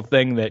emotional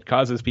thing that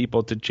causes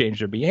people to change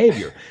their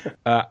behavior.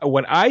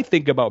 When I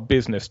think about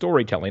business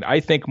storytelling, I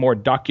think more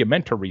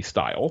documentary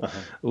style.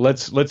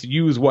 Let's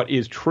use what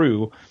is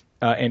true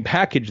and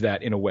package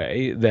that in a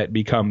way that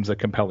becomes a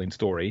compelling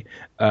story.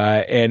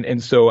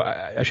 And so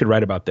I should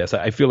write about this.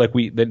 I feel like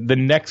the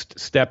next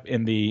step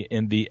in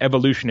the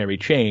evolutionary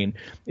chain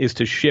is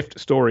to shift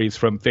stories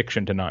from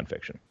fiction to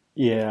nonfiction.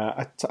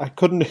 Yeah, I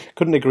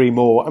couldn't agree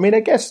more. I mean, I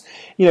guess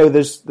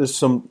there's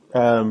some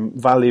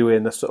value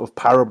in a sort of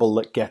parable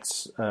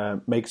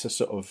that makes a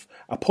sort of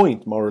a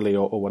point morally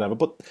or whatever.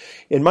 But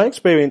in my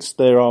experience,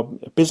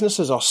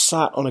 businesses are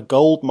sat on a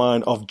gold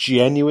mine of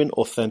genuine,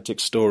 authentic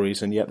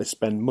stories, and yet they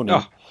spend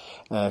money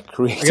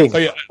creating.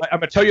 I'm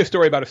going to tell you a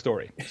story about a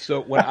story.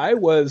 So when I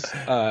was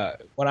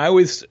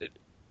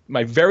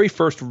my very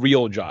first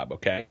real job,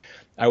 okay,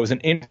 I was an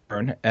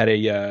intern at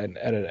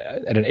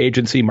an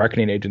agency,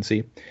 marketing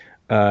agency,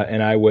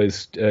 and I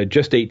was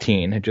just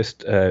 18, had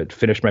just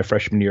finished my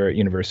freshman year at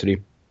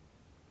university.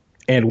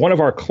 And one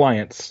of our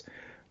clients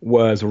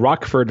was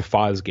Rockford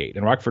Fosgate,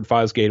 and Rockford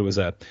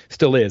Fosgate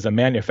still is a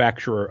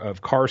manufacturer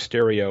of car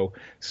stereo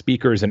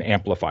speakers and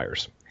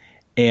amplifiers.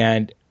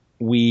 And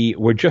we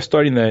were just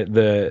starting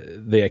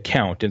the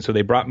account, and so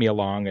they brought me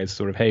along as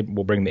sort of, hey,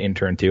 we'll bring the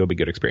intern too, it'll be a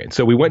good experience.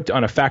 So we went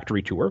on a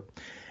factory tour.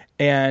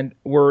 And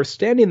we're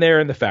standing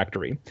there in the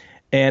factory,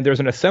 and there's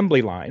an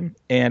assembly line,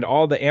 and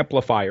all the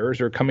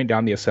amplifiers are coming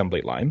down the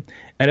assembly line.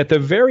 And at the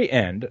very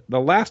end, the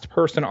last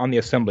person on the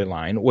assembly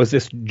line was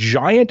this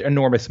giant,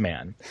 enormous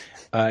man.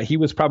 He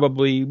was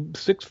probably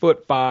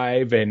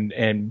 6'5"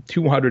 and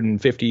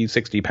 250,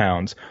 60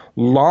 pounds,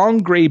 long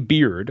gray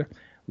beard,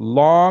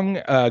 long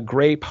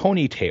gray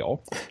ponytail,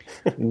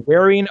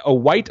 wearing a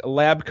white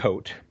lab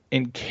coat,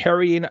 and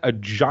carrying a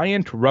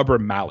giant rubber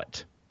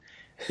mallet.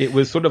 It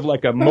was sort of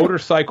like a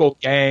motorcycle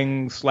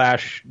gang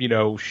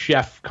 /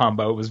 chef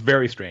combo. It was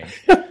very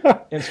strange.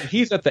 And so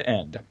he's at the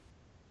end.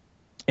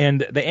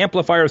 And the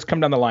amplifiers come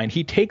down the line.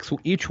 He takes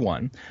each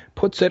one,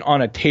 puts it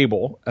on a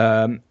table,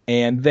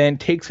 and then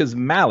takes his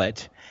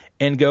mallet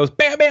and goes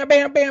bam, bam,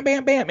 bam, bam,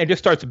 bam, bam, and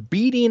just starts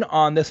beating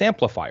on this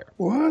amplifier.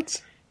 What?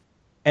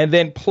 And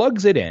then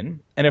plugs it in.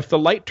 And if the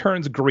light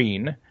turns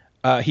green,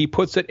 he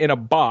puts it in a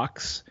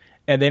box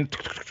and then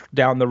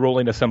down the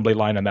rolling assembly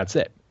line, and that's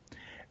it.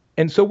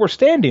 And so we're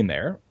standing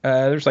there,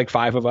 there's like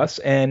 5 of us,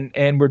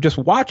 and we're just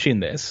watching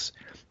this,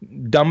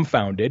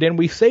 dumbfounded. And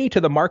we say to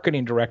the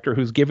marketing director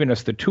who's giving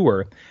us the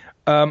tour,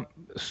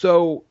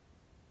 so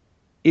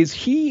is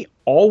he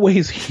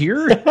always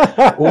here?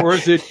 Or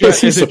is it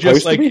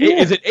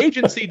is it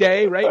agency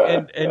day,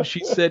 right? And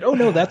she said, oh,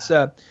 no,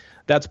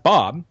 that's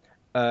Bob.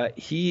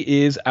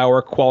 He is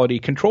our quality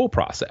control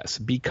process,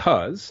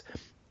 because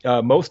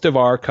most of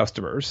our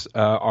customers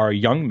are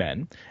young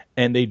men,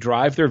 and they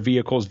drive their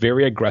vehicles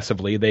very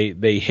aggressively.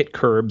 They hit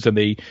curbs and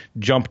they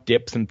jump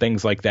dips and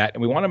things like that.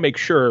 And we want to make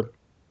sure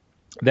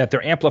that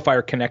their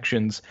amplifier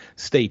connections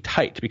stay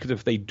tight, because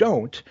if they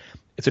don't,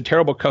 it's a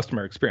terrible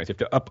customer experience.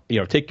 You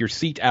have to take your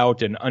seat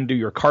out and undo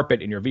your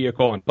carpet in your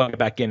vehicle and plug it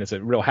back in. It's a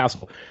real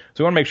hassle.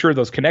 So we want to make sure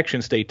those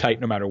connections stay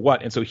tight no matter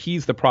what. And so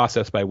he's the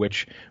process by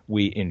which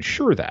we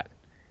ensure that.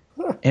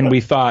 And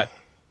we thought,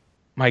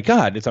 my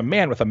God, it's a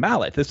man with a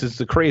mallet. This is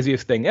the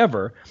craziest thing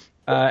ever.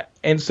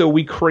 And so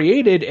we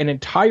created an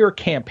entire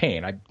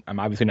campaign. I'm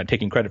obviously not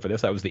taking credit for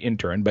this. I was the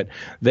intern, but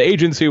the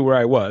agency where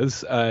I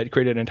was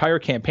created an entire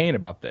campaign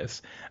about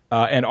this.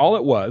 And all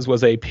it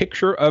was a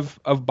picture of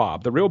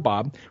Bob, the real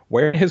Bob,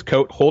 wearing his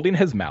coat, holding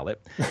his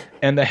mallet.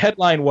 And the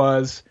headline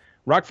was,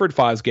 Rockford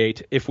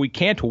Fosgate, if we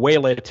can't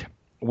whale it,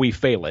 we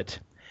fail it.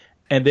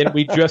 And then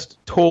we just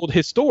told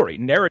his story,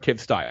 narrative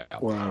style.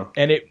 Wow.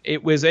 And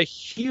it was a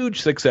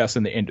huge success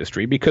in the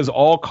industry, because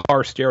all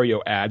car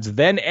stereo ads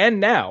then and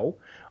now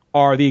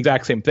are the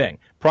exact same thing.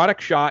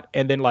 Product shot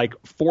and then like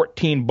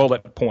 14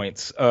 bullet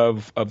points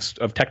of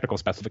technical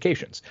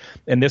specifications.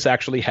 And this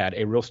actually had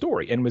a real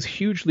story and was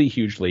hugely,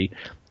 hugely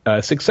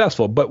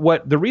successful.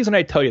 But the reason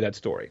I tell you that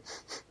story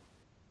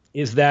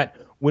is that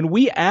when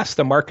we asked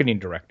the marketing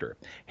director,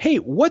 hey,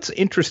 what's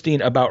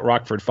interesting about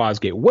Rockford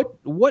Fosgate?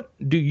 What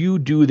do you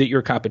do that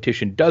your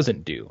competition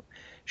doesn't do?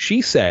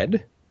 She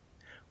said,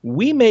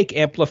 we make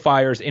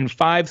amplifiers in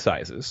 5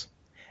 sizes,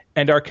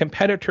 and our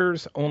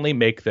competitors only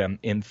make them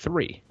in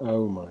 3.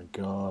 Oh, my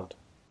God.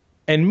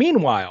 And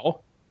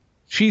meanwhile,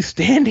 she's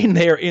standing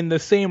there in the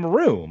same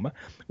room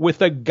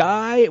with a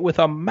guy with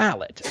a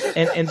mallet.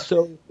 And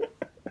so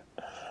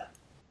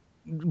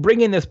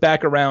bringing this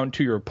back around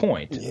to your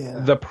point,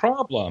 The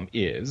problem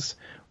is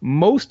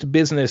most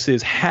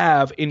businesses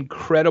have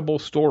incredible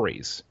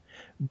stories,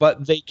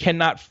 but they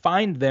cannot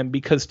find them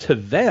because to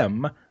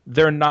them,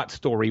 they're not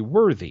story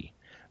worthy.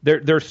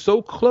 They're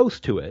so close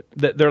to it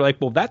that they're like,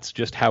 well, that's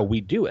just how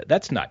we do it.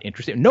 That's not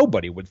interesting.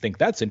 Nobody would think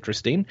that's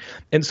interesting.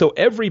 And so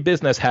every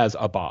business has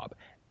a Bob.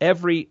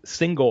 Every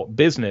single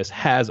business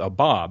has a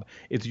Bob.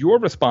 It's your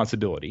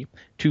responsibility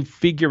to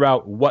figure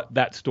out what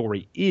that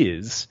story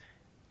is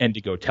and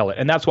to go tell it.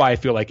 And that's why I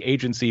feel like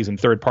agencies and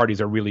third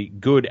parties are really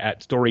good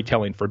at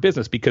storytelling for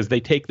business, because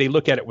they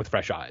look at it with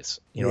fresh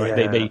eyes.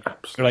 They're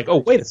like, oh,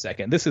 wait a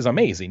second, this is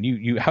amazing.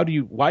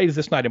 Why is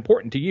this not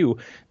important to you?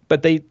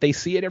 But they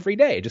see it every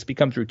day. It just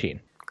becomes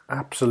routine.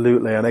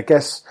 Absolutely. And I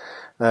guess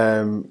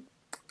the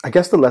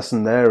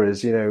lesson there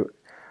is,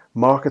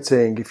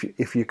 marketing,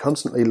 if you're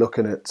constantly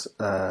looking at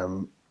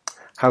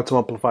how to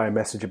amplify a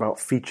message about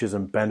features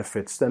and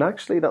benefits, then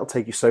actually that'll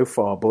take you so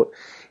far. But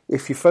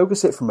if you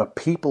focus it from a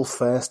people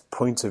first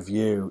point of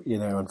view,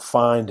 and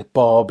find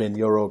Bob in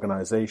your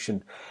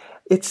organization,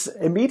 it's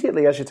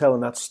immediately, as you're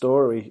telling that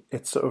story,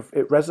 it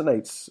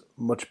resonates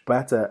much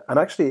better, and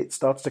actually it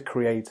starts to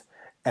create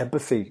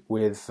empathy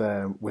with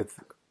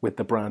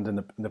the brand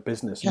and the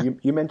business. Yeah.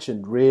 You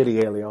mentioned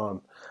really early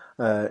on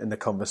in the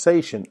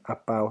conversation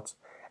about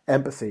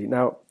empathy.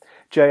 Now,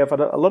 Jay, I've had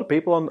a lot of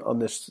people on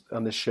this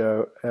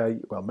show.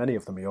 Well, many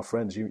of them are your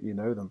friends. You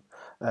know them.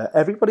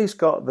 Everybody's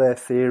got their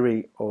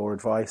theory or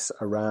advice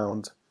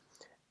around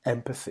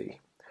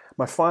empathy.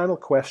 My final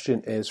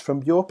question is,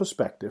 from your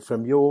perspective,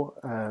 from your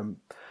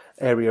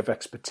area of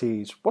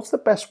expertise, what's the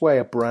best way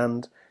a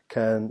brand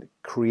can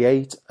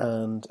create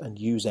and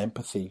use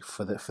empathy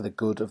for the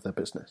good of their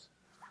business?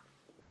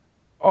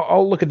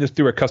 I'll look at this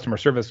through a customer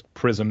service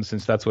prism,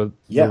 since that's what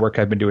the work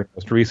I've been doing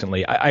most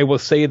recently. I will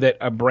say that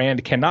a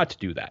brand cannot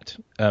do that.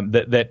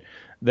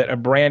 That a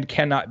brand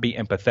cannot be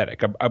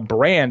empathetic. A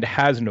brand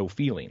has no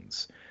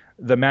feelings.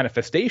 The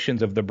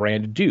manifestations of the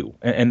brand do,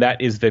 and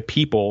that is the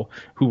people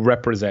who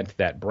represent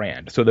that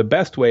brand. So the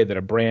best way that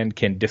a brand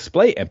can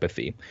display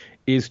empathy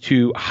is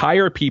to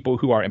hire people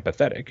who are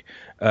empathetic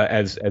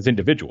as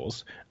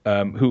individuals,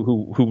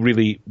 who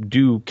really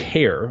do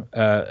care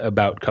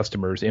about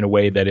customers in a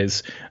way that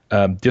is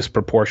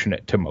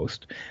disproportionate to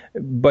most.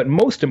 But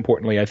most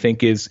importantly, I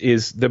think,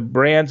 is the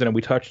brands, and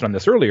we touched on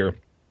this earlier,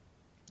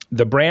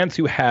 the brands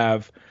who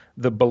have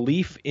the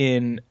belief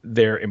in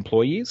their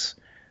employees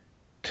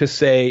to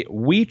say,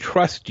 we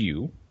trust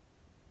you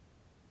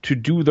to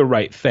do the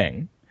right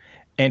thing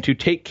and to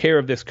take care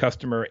of this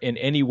customer in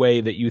any way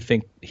that you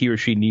think he or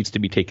she needs to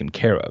be taken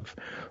care of.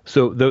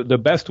 So the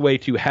best way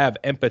to have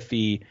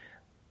empathy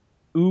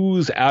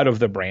ooze out of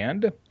the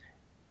brand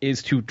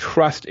is to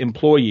trust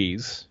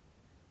employees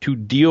to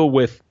deal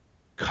with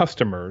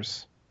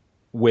customers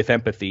with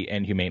empathy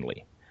and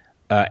humanely.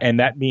 And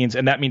that means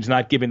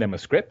not giving them a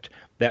script.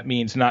 That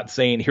means not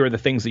saying, here are the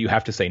things that you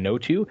have to say no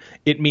to.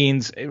 It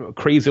means,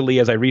 crazily,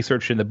 as I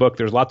researched in the book,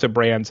 there's lots of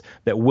brands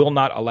that will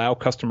not allow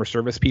customer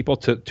service people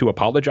to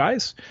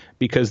apologize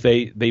because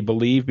they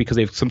believe, because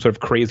they have some sort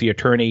of crazy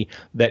attorney,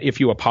 that if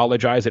you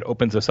apologize, it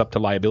opens us up to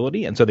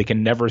liability. And so they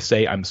can never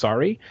say, I'm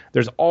sorry.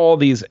 There's all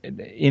these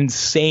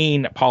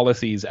insane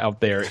policies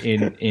out there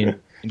in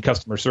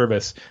customer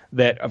service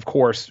that, of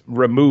course,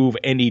 remove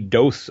any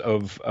dose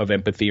of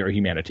empathy or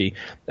humanity.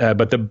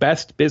 But the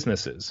best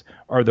businesses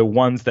are the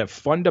ones that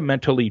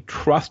fundamentally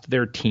trust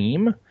their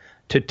team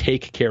to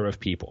take care of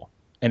people.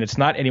 And it's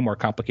not any more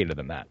complicated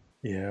than that.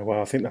 Yeah,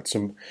 well, I think that's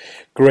some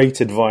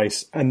great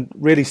advice and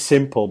really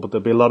simple, but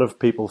there'll be a lot of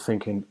people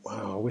thinking,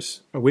 wow,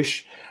 I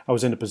wish I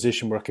was in a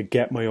position where I could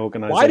get my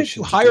organization. Why did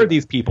you hire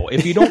these people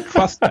if you don't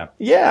trust them?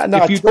 Yeah,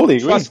 no, if you totally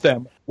don't trust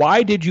them,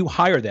 why did you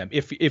hire them?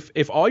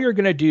 If all you're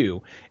going to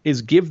do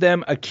is give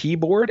them a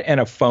keyboard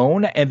and a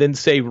phone and then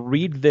say,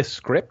 read this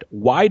script,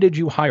 why did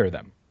you hire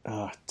them?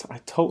 I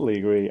totally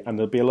agree, and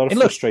there'll be a lot of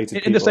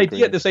frustrated people. And this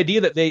idea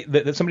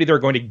that somebody, they're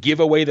going to give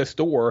away the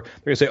store,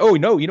 they're going to say, "Oh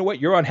no, you know what?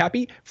 You're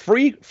unhappy.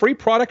 Free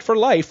product for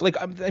life."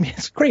 Like, I mean,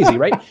 it's crazy,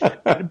 right?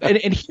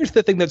 and here's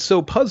the thing that's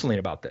so puzzling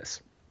about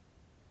this: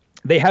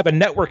 they have a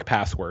network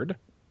password,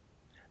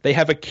 they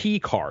have a key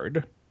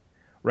card,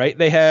 right?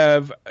 They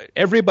have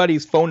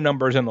everybody's phone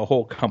numbers in the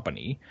whole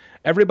company,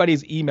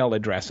 everybody's email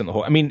address in the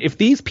whole. I mean, if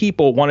these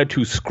people wanted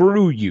to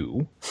screw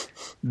you,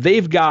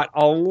 they've got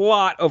a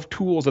lot of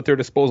tools at their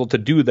disposal to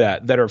do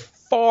that are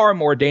far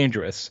more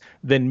dangerous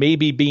than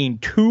maybe being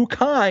too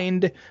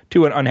kind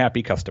to an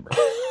unhappy customer.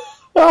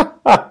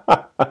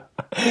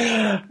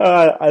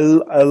 I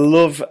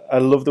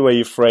love the way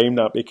you frame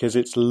that, because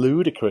it's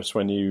ludicrous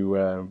when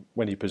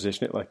you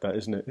position it like that,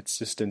 isn't it? It's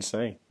just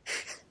insane.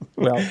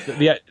 Well,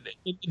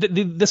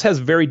 this has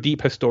very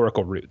deep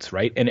historical roots,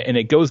 right? And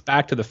it goes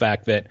back to the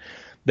fact that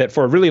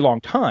for a really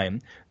long time,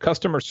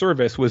 customer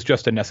service was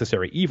just a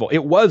necessary evil.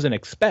 It was an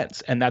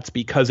expense, and that's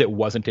because it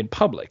wasn't in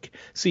public.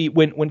 See,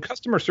 when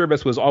customer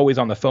service was always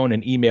on the phone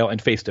and email and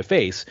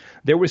face-to-face,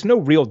 there was no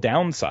real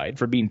downside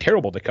for being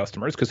terrible to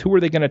customers, because who were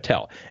they going to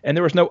tell? And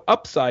there was no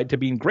upside to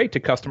being great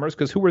to customers,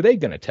 because who were they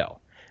going to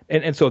tell?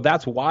 And so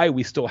that's why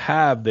we still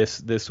have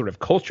this sort of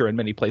culture in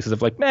many places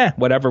of like,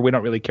 whatever, we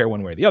don't really care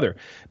one way or the other.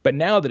 But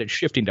now that it's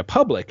shifting to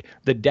public,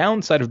 the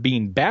downside of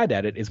being bad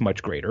at it is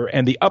much greater,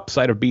 and the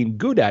upside of being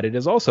good at it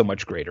is also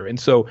much greater. And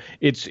so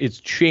it's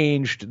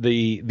changed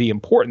the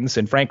importance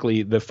and,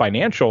 frankly, the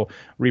financial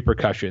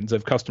repercussions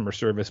of customer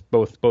service,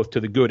 both to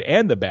the good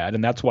and the bad.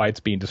 And that's why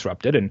it's being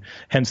disrupted, and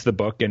hence the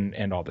book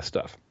and all this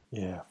stuff.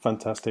 Yeah,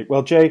 fantastic.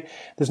 Well, Jay,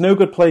 there's no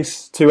good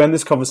place to end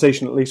this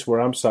conversation, at least where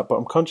I'm sat, but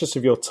I'm conscious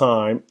of your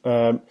time.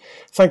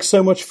 Thanks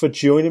so much for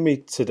joining me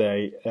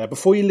today.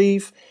 Before you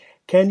leave,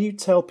 can you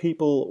tell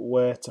people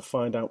where to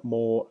find out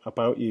more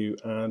about you?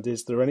 And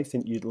is there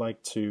anything you'd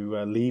like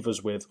to leave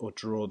us with or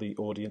draw the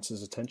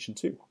audience's attention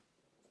to?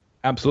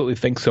 Absolutely.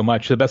 Thanks so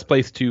much. The best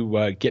place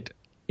to get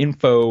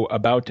info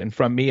about and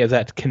from me is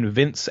at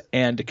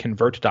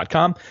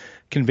convinceandconvert.com.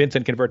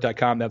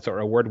 ConvinceAndConvert.com. That's our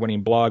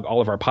award-winning blog.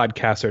 All of our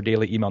podcasts, our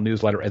daily email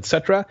newsletter,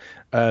 etc.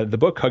 The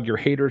book, Hug Your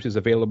Haters, is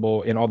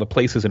available in all the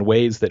places and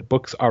ways that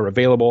books are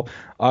available.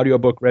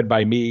 Audiobook read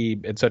by me,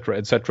 etc.,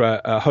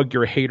 etc.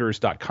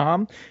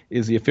 HugYourHaters.com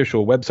is the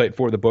official website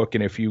for the book.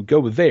 And if you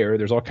go there,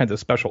 there's all kinds of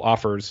special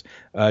offers.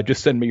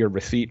 Just send me your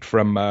receipt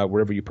from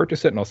wherever you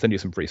purchase it, and I'll send you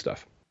some free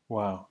stuff.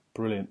 Wow,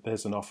 brilliant.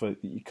 There's an offer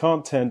that you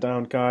can't turn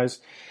down, guys.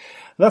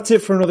 That's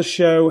it for another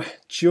show.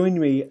 Join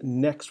me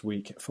next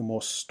week for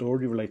more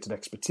story-related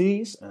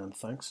expertise, and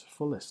thanks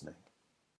for listening.